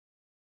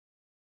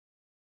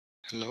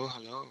Hello.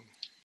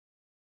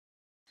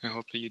 I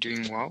hope that you're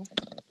doing well.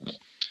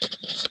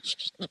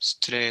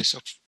 Today is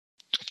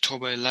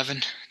October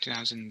 11,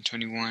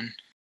 2021.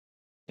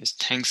 It's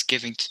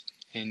Thanksgiving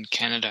in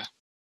Canada.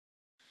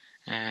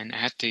 And I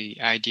had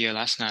the idea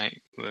last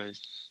night was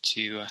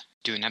to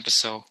do an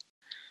episode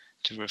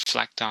to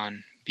reflect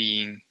on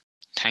being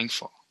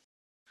thankful.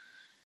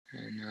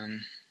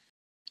 And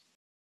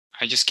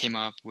I just came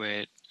up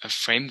with a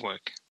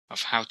framework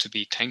of how to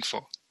be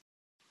thankful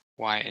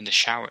while in the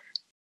shower.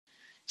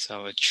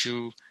 So a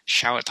true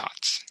shower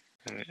thoughts.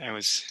 I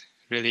was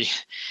really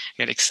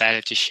get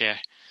excited to share.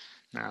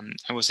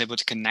 I was able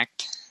to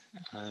connect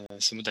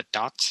some of the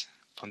dots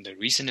from the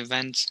recent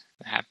events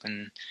that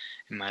happened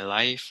in my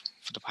life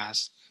for the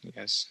past,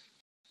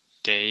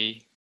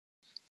 day.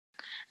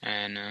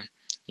 And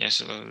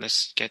so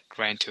let's get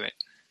right into it.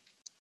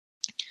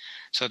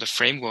 So the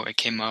framework I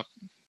came up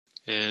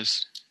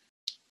is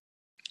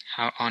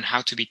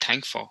how to be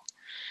thankful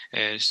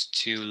is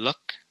to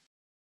look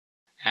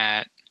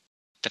at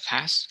the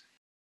past,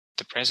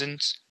 the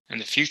present,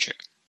 and the future.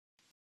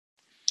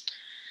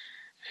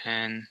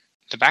 And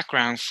the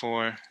background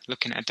for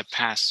looking at the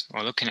past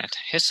or looking at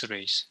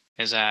histories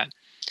is that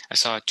I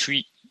saw a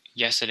tweet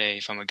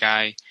yesterday from a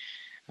guy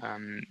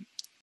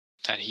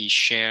that he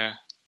shared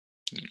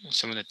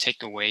some of the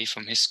takeaway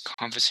from his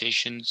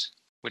conversations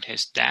with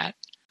his dad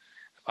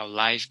about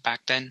life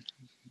back then,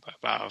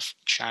 about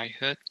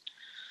childhood.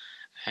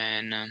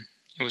 And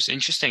it was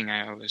interesting.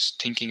 I was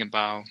thinking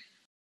about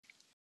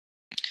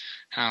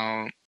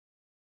how, I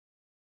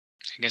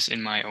guess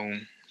in my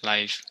own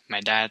life,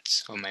 my dad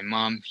or my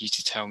mom used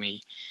to tell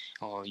me,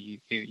 "Oh, you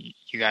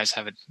guys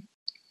have it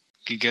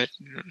good,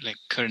 like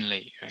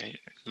currently, right?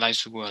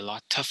 Lives were a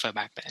lot tougher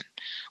back then,"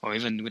 or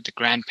even with the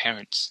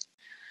grandparents.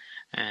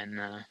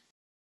 And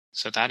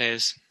so that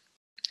is,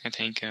 I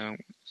think, the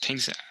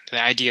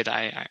idea that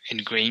I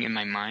ingrained in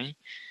my mind,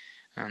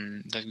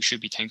 that we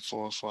should be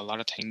thankful for a lot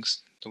of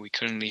things that we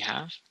currently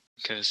have,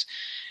 because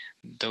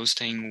those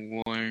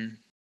things were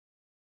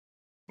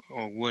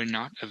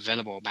not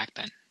available back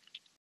then.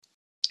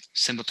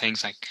 Simple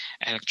things like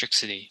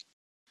electricity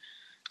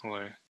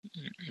or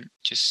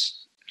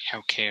just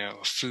healthcare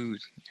or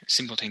food,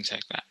 simple things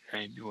like that,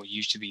 right? People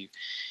used to be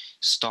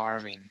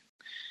starving.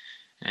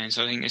 And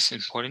so I think it's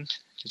important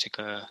to take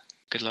a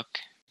good look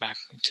back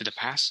to the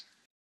past,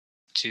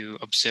 to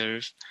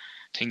observe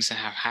things that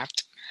have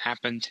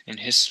happened in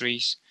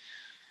histories.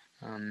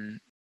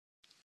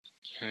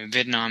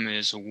 Vietnam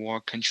is a war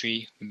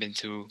country. We've been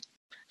through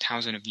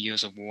thousands of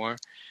years of war.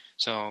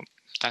 So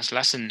that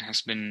lesson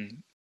has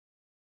been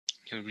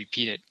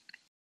repeated,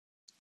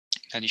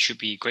 that you should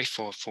be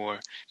grateful for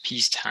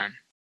peacetime.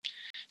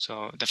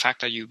 So the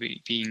fact that you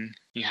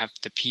have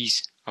the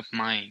peace of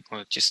mind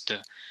or just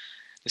the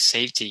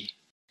safety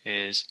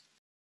is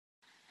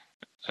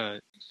a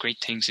great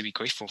thing to be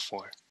grateful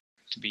for,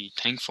 to be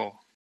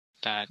thankful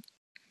that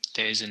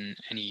there isn't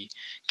any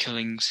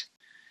killings,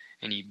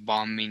 any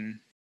bombing,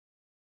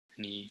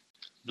 any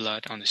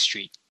blood on the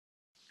street.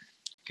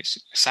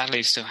 Because sadly,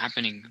 it's still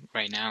happening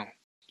right now,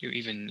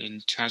 even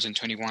in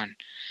 2021,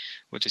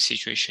 with the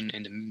situation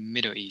in the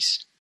Middle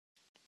East,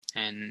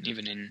 and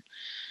even in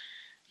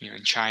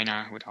in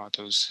China with all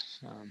those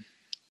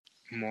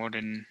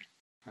modern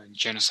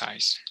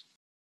genocides.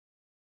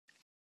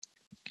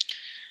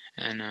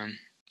 And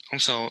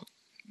also,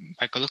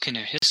 by looking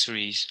at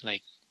histories,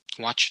 like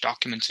watch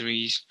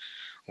documentaries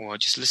or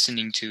just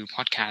listening to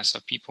podcasts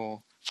of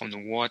people from the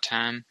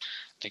wartime,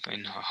 like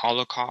in the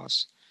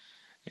Holocaust,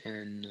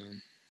 and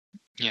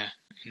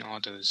in all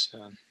those,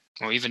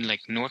 or even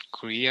like North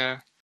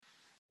Korea.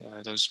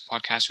 Those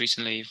podcasts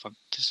recently,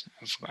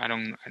 I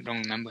don't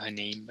remember her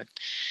name, but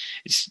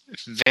it's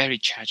very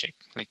tragic.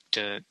 Like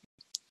the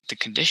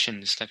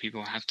conditions that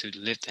people have to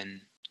live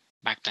in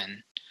back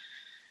then.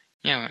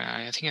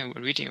 Yeah, I think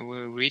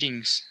we're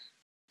reading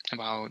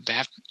about they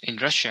have in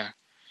Russia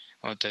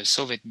or the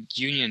Soviet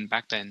Union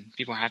back then.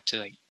 People had to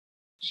like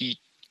eat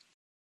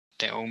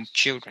their own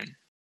children,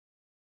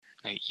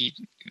 like eat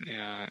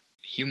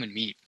human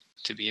meat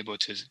to be able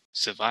to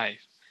survive.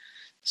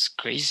 It's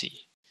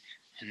crazy.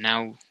 And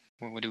now,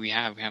 what do we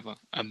have? We have an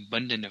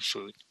abundance of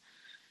food.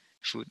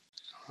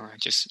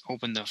 Just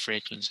open the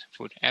fridge and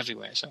food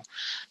everywhere. So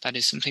that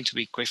is something to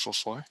be grateful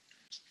for.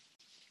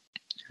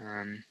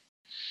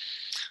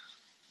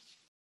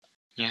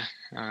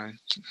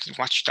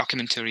 Watch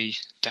documentary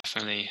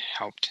definitely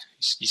helped.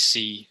 You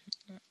see,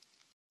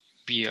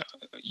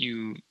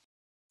 you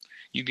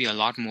be a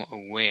lot more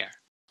aware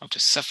of the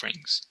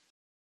sufferings.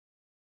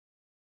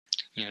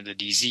 The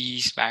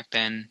disease back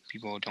then,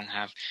 people don't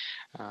have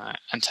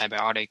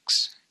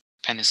antibiotics,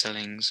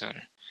 penicillins,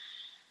 or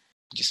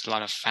just a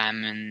lot of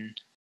famine.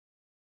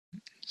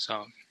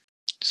 So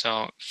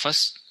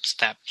first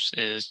steps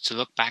is to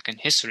look back in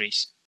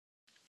histories.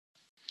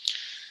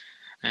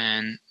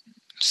 And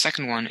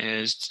second one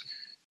is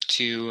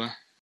to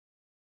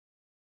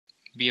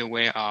be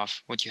aware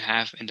of what you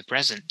have in the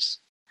present,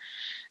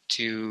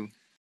 to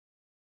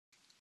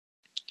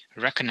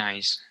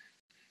recognize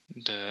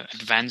the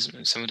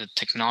advancement, some of the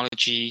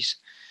technologies,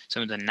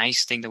 some of the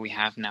nice things that we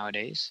have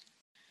nowadays.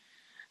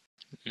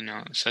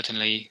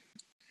 Certainly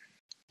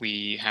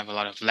we have a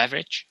lot of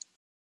leverage.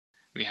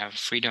 We have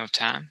freedom of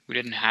time. We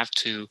didn't have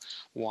to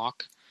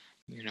walk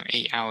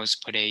 8 hours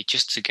per day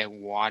just to get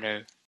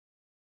water,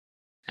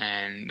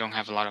 and don't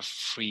have a lot of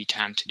free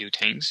time to do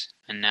things.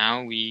 And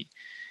now we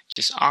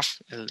just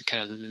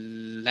kind of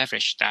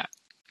leverage that,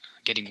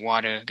 getting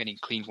water, getting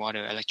clean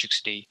water,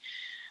 electricity,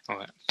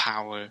 or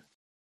power,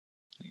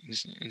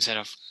 instead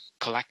of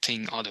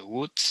collecting all the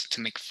wood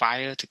to make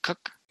fire to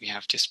cook. We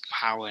have just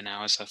power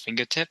now as a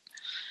fingertip.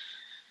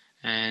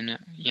 And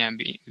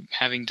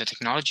having the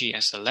technology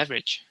as a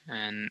leverage,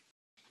 and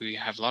we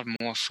have a lot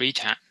more free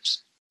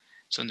times.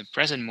 So in the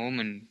present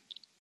moment,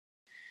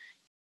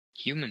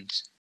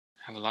 humans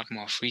have a lot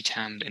more free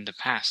time than in the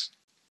past.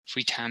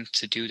 Free time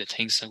to do the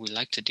things that we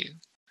like to do.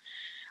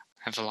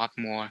 Have a lot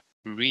more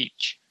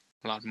reach,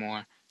 a lot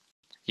more.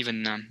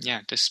 Even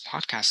this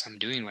podcast I'm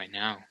doing right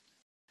now,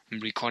 I'm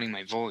recording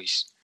my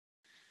voice,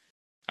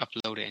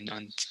 upload it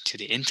onto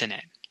the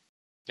internet,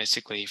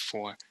 basically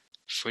for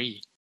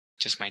free,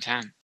 just my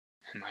time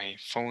and my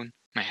phone,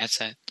 my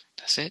headset.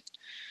 That's it.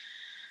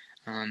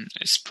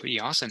 It's pretty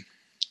awesome.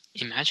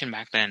 Imagine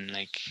back then,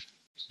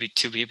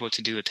 to be able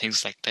to do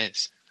things like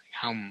this,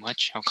 how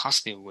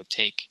costly it would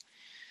take,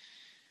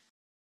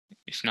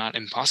 if not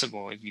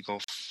impossible, if you go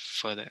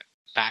further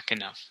back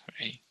enough,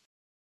 right?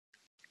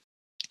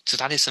 So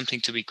that is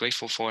something to be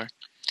grateful for.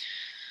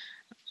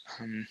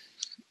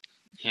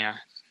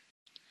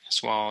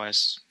 As well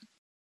as,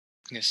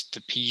 I guess,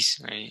 the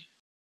peace, right,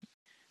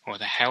 or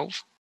the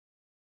health.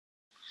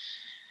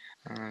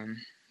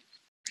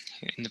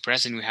 In the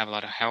present, we have a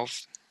lot of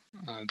health,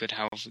 good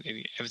health.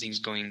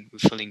 Everything's we're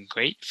feeling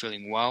great,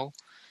 feeling well.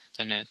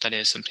 Then that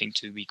is something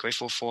to be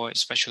grateful for,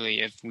 especially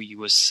if we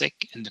were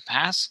sick in the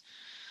past.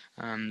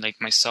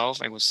 Like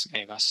myself, I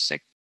got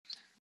sick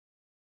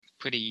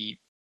pretty,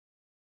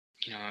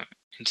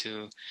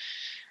 into,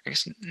 I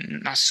guess,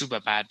 not super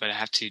bad, but I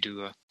had to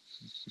do a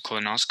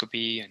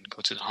colonoscopy and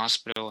go to the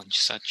hospital and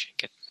such,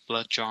 get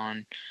blood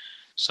drawn.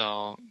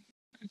 So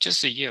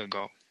just a year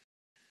ago.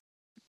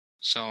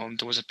 So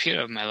there was a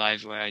period of my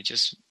life where I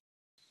just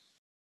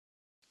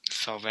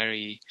felt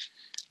very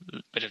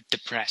bit of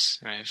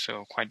depressed. Right? I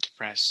feel quite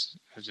depressed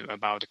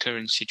about the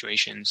current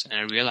situations, and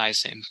I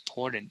realized the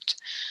importance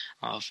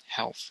of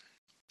health,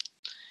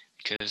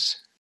 because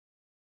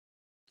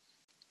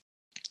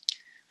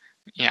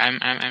I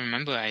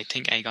remember, I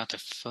think I got the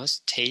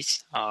first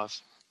taste of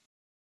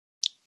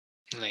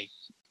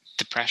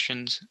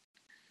depressions.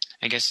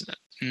 I guess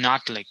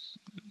not like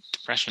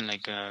depression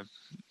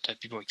that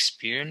people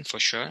experience for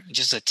sure.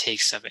 Just a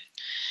taste of it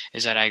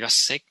is that I got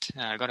sick.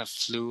 I got a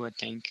flu, I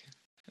think.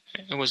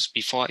 It was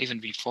even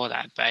before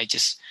that, but I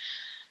just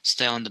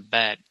stay on the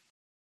bed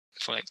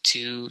for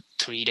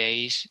 2-3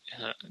 days,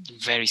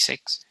 very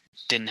sick.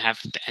 Didn't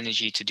have the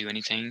energy to do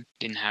anything.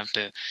 Didn't have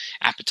the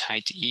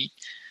appetite to eat,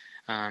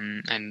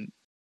 and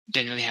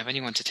didn't really have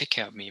anyone to take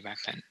care of me back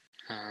then.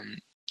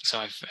 So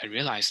I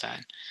realized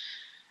that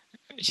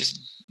I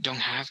just don't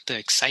have the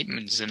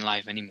excitements in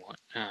life anymore.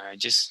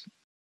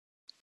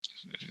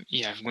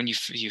 When you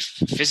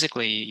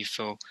physically you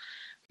feel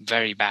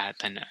very bad,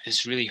 then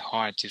it's really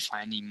hard to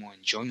find any more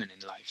enjoyment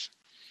in life.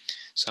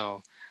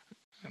 So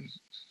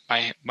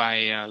by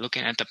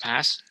looking at the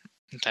past,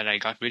 that I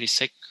got really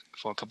sick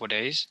for a couple of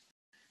days,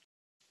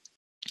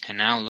 and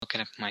now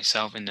looking at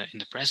myself in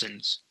the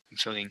present, I'm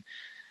feeling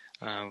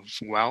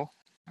well,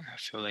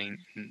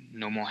 feeling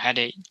no more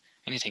headache,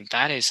 anything.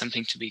 That is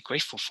something to be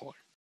grateful for,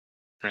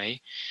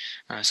 right?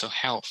 So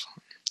health,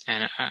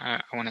 and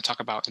I want to talk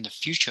about in the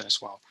future as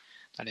well.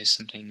 That is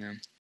something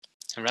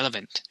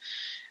relevant.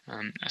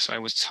 So I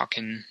was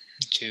talking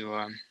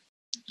to,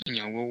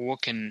 we're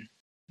working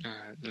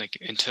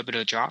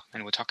interpreter job,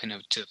 and we're talking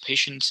to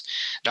patients.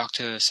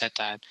 Doctor said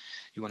that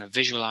you want to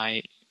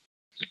visualize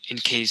in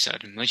case of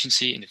an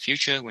emergency in the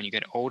future when you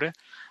get older.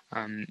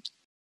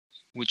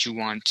 Would you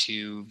want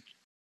to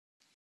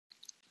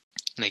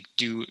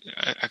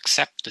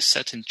accept the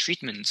certain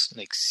treatments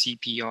like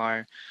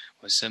CPR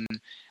or some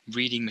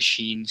breathing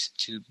machines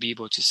to be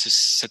able to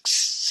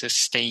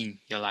sustain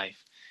your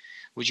life?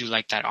 Would you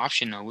like that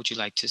option, or would you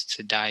like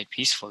to die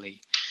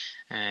peacefully?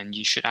 And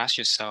you should ask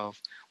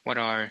yourself, what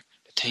are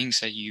the things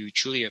that you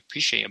truly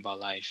appreciate about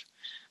life?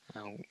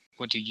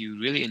 What do you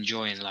really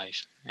enjoy in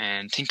life?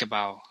 And think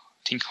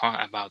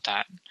hard about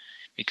that,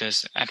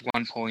 because at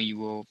one point you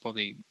will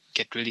probably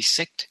get really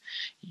sick.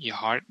 Your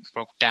heart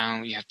broke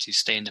down. You have to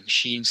stay in the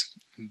machines,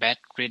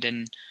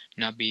 bedridden,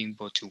 not being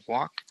able to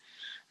walk,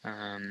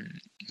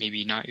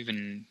 maybe not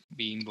even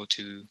being able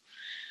to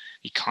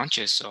be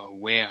conscious or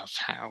aware of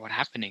what's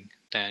happening.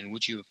 Then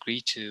would you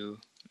agree to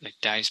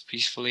die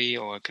peacefully,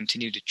 or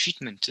continue the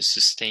treatment to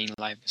sustain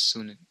life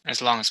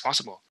as long as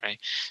possible, right?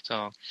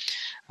 So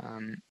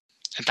and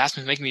that's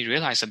what made me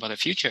realize about the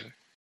future,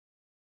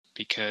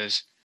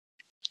 because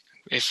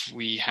if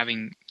we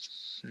having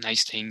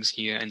nice things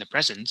here in the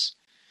present,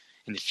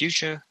 in the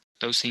future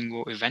those things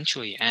will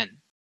eventually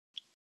end.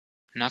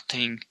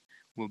 Nothing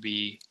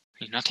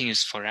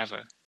is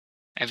forever.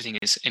 everything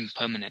is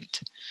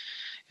impermanent,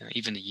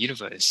 even the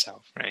universe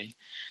itself, right?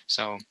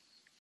 So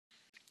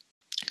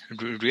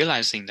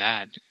realizing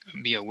that,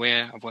 be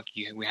aware of what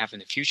we have in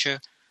the future,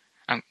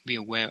 be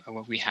aware of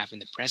what we have in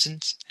the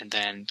present, and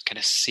then kind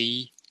of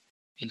see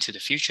into the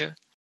future,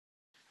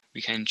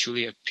 we can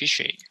truly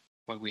appreciate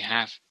what we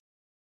have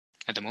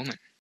at the moment.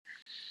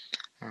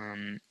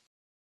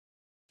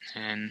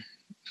 And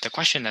the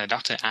question that the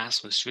doctor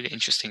asked was really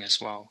interesting as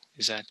well,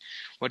 is that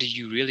what do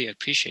you really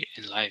appreciate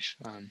in life?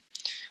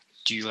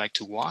 Do you like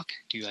to walk?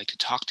 Do you like to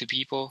talk to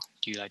people?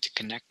 Do you like to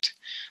connect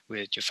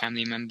with your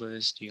family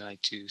members? Do you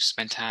like to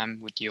spend time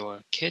with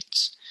your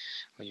kids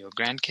or your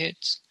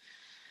grandkids?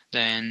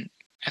 Then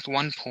at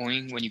one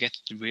point when you get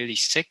really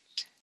sick,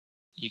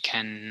 you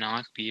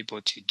cannot be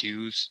able to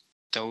do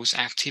those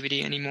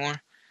activity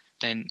anymore,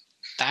 then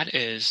that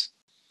is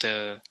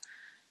the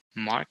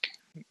mark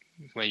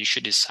where you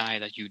should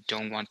decide that you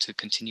don't want to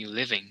continue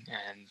living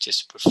and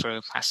just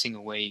prefer passing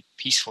away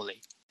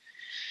peacefully.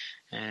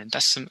 And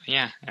that's some,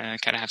 kind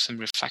of have some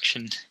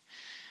reflection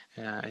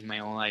in my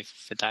own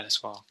life with that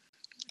as well.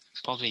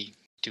 Probably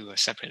do a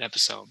separate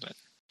episode, but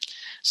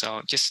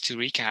so just to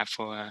recap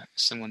for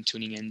someone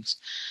tuning in,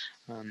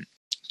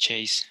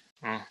 Chase.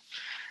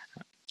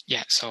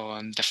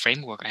 So the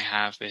framework I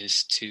have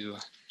is to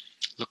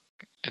look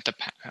at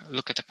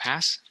the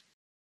past,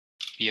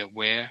 be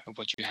aware of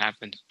what you have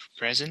in the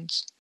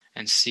present,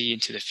 and see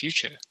into the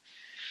future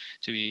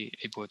to be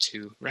able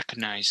to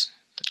recognize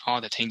that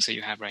all the things that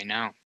you have right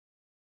now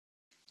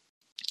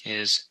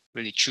is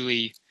really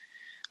truly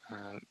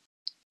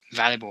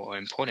valuable or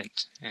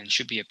important and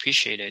should be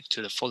appreciated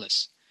to the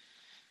fullest.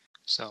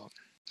 So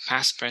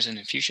past, present,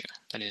 and future,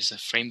 that is a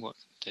framework,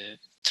 the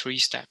 3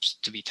 steps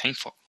to be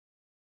thankful.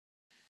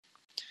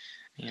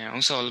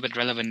 Also a little bit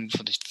relevant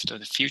for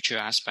the future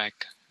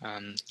aspect.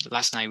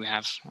 Last night we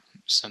have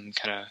some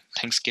kind of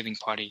Thanksgiving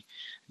party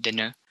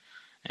dinner,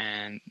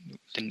 and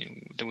then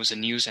there was a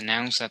news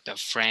announced that a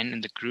friend in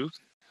the group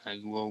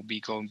will be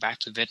going back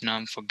to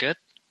Vietnam for good,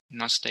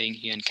 not staying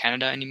here in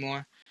Canada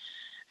anymore.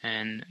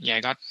 And I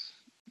got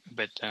a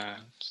bit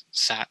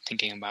sad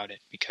thinking about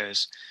it,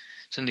 because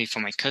certainly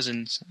for my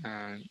cousins,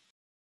 for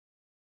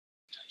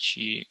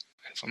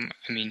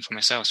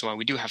myself, so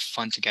we do have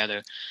fun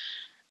together.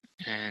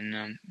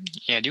 And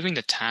during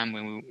the time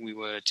when we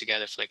were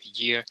together for like a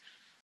year,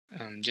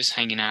 just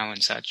hanging out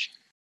and such,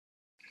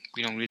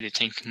 we don't really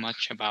think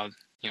much about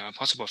a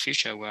possible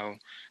future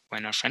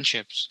when our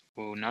friendships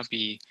will not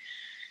be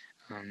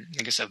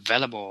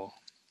available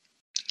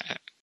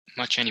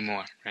much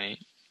anymore, right?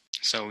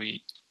 So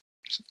I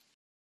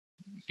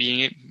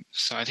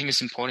think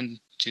it's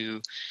important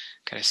to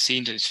kind of see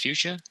into this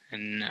future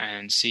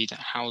and see that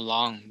how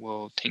long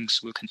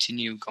things will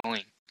continue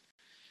going.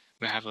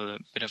 We have a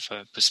bit of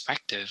a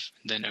perspective,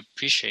 and then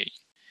appreciate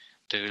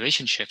the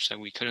relationships that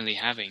we're currently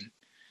having,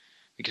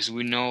 because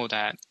we know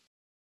that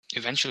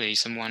eventually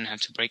someone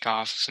have to break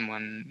off,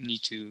 someone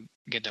need to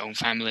get their own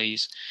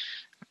families.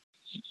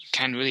 You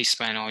can't really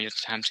spend all your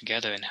time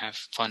together and have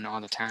fun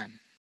all the time.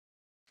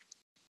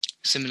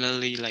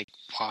 Similarly, like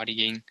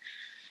partying,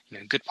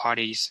 good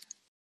parties,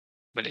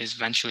 but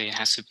eventually it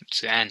has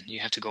to end. You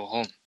have to go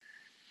home.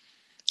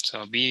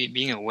 So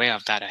being aware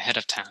of that ahead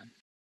of time,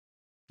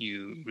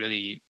 you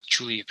really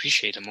truly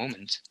appreciate the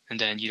moment, and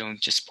then you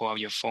don't just pull out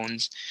your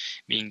phones,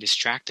 being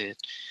distracted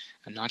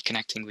and not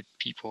connecting with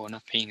people,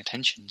 not paying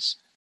attention.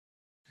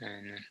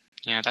 And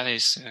that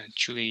is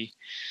truly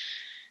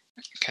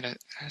kind of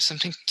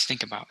something to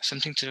think about,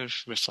 something to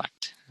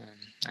reflect.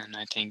 And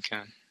I think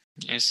I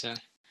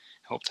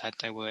hope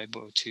that I were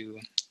able to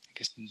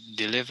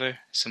deliver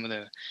some of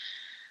the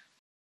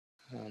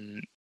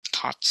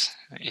thoughts,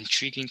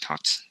 intriguing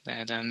thoughts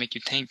that make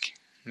you think,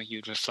 make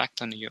you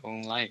reflect on your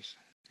own life,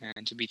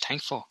 and to be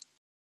thankful.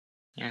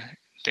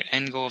 The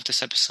end goal of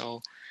this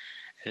episode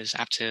is,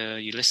 after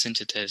you listen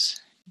to this,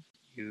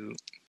 you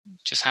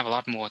just have a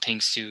lot more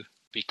things to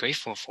be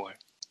grateful for,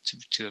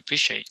 to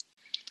appreciate,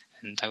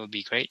 and that would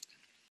be great.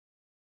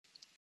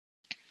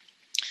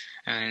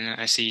 And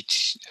I see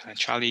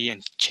Charlie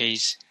and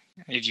Chase.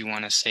 If you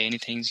want to say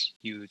anything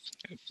you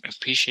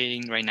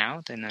appreciating right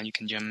now, then you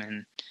can jump in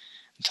and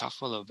talk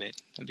for a little bit.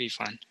 That'd be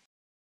fun.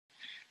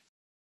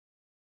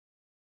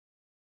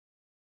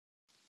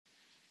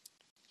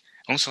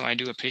 Also, I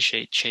do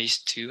appreciate Chase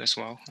too as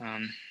well.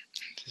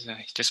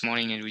 This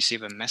morning I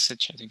received a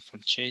message, I think,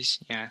 from Chase.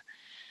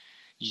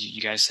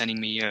 You guys sending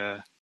me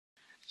a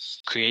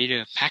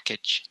creator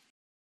package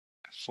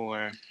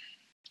for,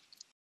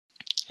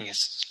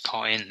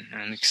 call in.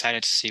 I'm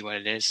excited to see what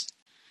it is.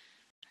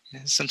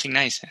 It's something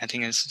nice. I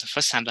think it's the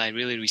first time that I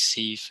really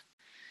receive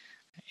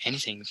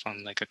anything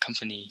from like a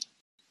company,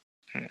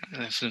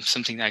 from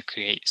something that I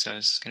create. So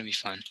it's gonna be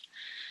fun.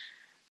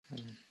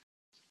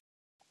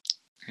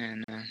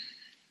 And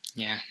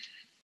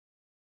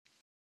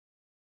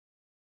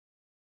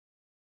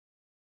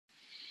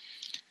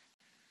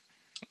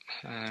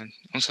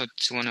also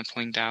to want to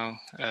point out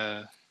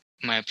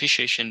my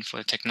appreciation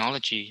for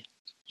technology,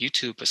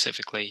 YouTube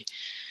specifically.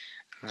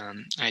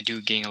 I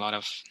do gain a lot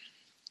of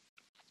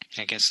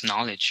I guess,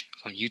 knowledge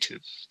from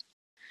YouTube.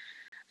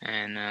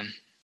 And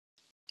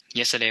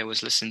yesterday I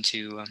was listening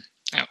to,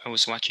 I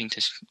was watching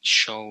this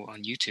show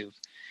on YouTube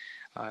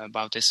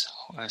about this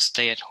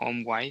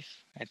stay-at-home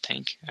wife. I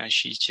think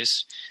she's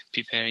just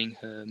preparing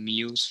her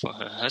meals for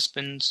her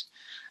husband,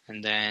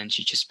 and then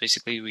she just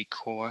basically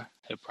record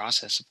her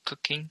process of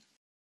cooking.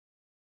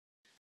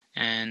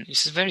 And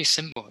it's very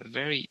simple,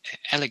 very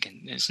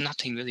elegant. It's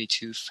nothing really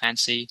too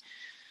fancy,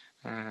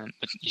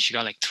 but she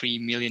got like 3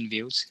 million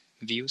views,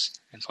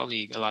 and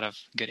probably a lot of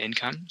good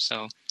income.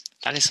 So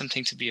that is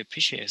something to be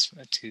appreciated,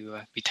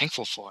 to be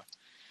thankful for.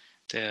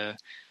 The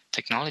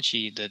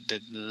technology,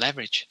 the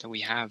leverage that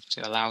we have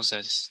to allows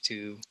us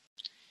to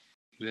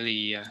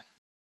really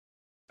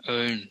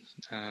earn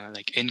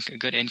like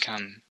good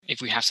income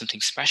if we have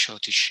something special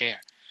to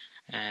share,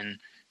 and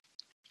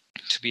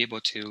to be able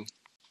to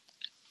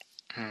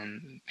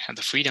have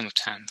the freedom of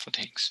time for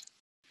things.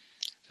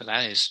 So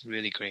that is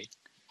really great.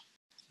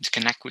 To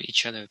connect with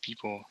each other,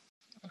 people,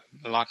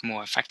 a lot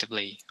more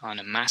effectively on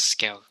a mass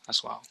scale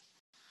as well.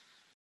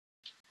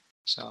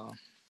 So,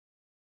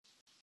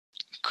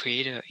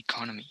 creator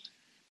economy.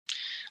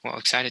 Well,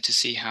 excited to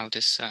see how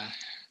this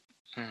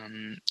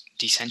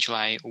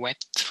decentralized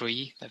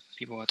Web3 that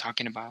people are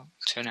talking about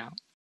turn out.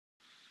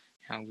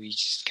 How we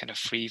just kind of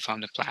free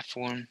from the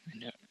platform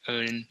and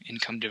earn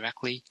income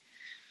directly.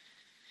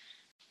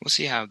 We'll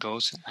see how it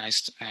goes. I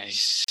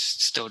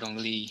still don't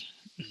really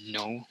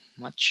know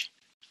much,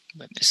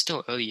 but it's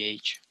still early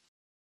age.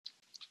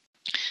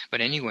 But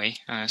anyway,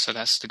 so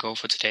that's the goal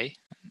for today,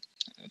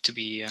 to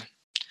be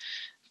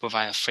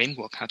provide a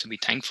framework how to be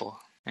thankful.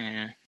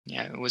 And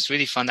yeah, it was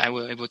really fun. I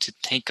was able to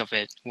think of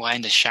it while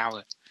in the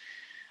shower.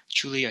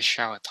 Truly a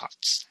shower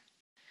thoughts.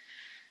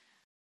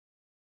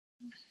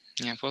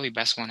 Yeah, probably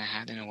best one I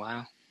had in a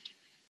while.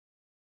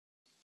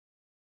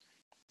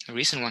 The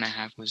recent one I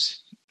had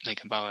was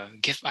like about a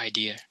gift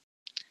idea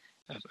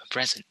of a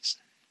present,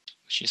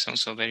 which is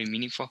also very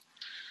meaningful.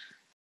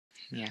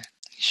 Yeah,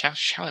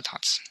 shower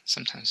thoughts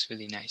sometimes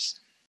really nice.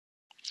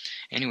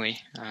 Anyway,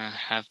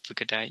 have a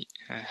good day.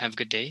 Have a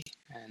good day,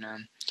 and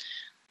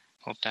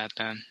hope that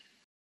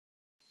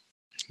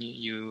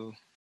you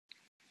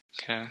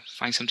can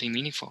find something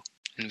meaningful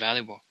and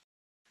valuable.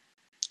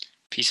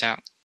 Peace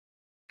out.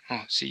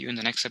 Oh, see you in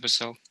the next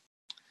episode.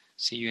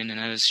 See you in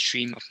another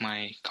stream of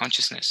my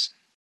consciousness.